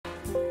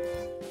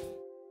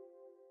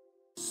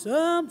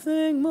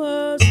something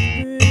must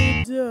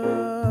be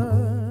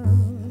done.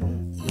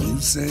 You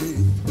say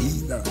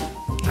either,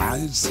 I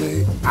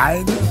say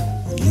either.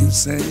 You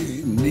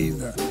say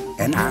neither,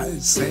 and I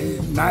say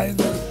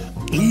neither.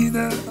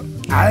 Either,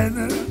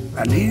 either,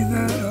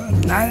 neither,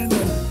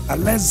 neither.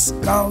 Let's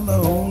call the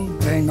whole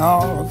thing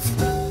off.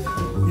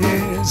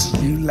 Yes,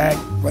 you like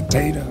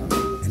potato,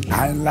 and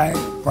I like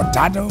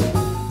potato.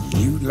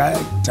 You like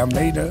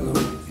tomato,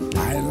 and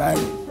I like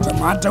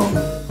tomato.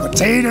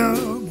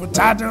 Potato,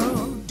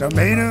 potato,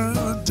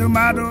 tomato,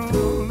 tomato.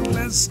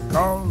 Let's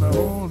call the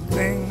whole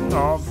thing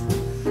off.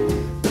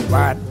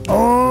 But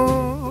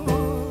oh,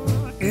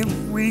 if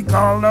we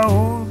call the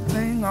whole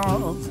thing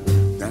off,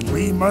 then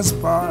we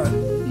must part.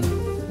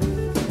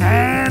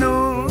 And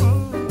oh,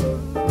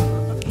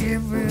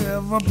 if we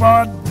ever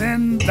part,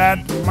 then that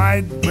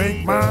might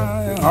break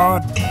my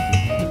heart.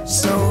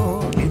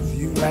 So if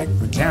you like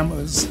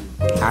pajamas,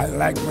 I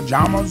like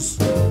pajamas.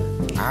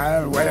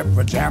 I'll wear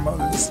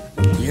pajamas,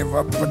 give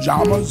up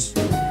pajamas.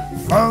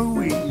 For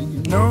we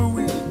know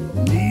we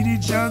need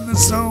each other,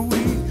 so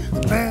we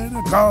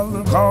better call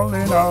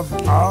it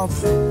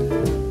off.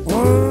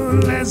 Oh,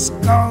 let's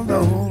call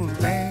the whole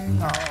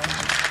thing off.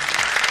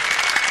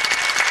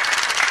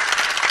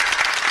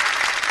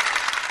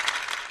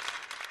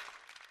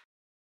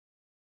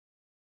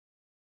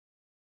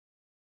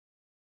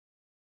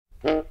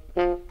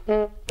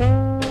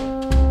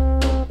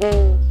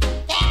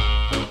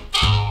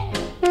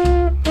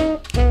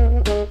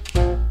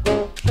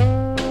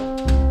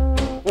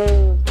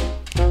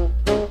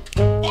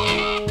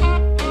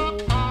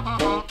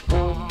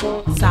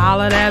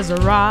 Solid as a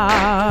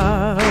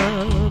rock,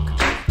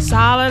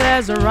 solid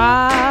as a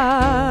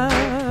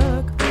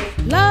rock.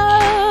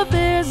 Love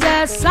is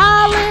as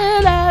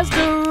solid as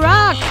the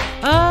rock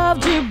of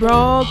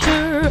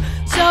Gibraltar.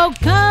 So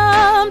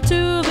come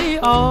to the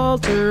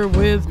altar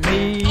with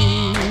me.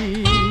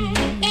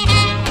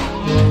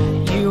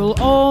 You'll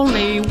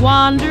only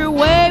wander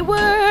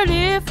wayward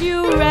if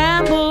you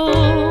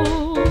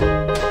ramble.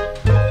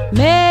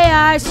 May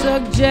I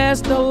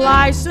suggest a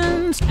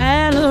license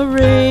and a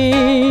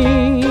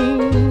ring?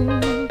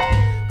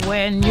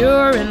 When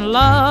you're in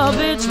love,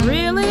 it's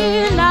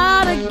really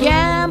not a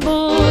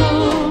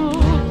gamble,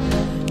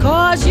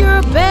 'cause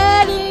you're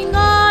betting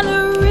on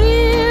a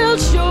real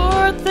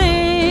sure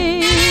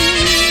thing.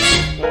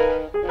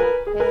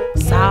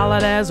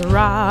 Solid as a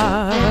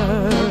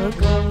rock,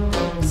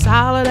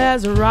 solid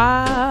as a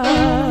rock.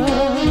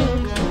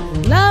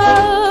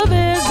 Love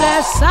is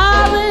as solid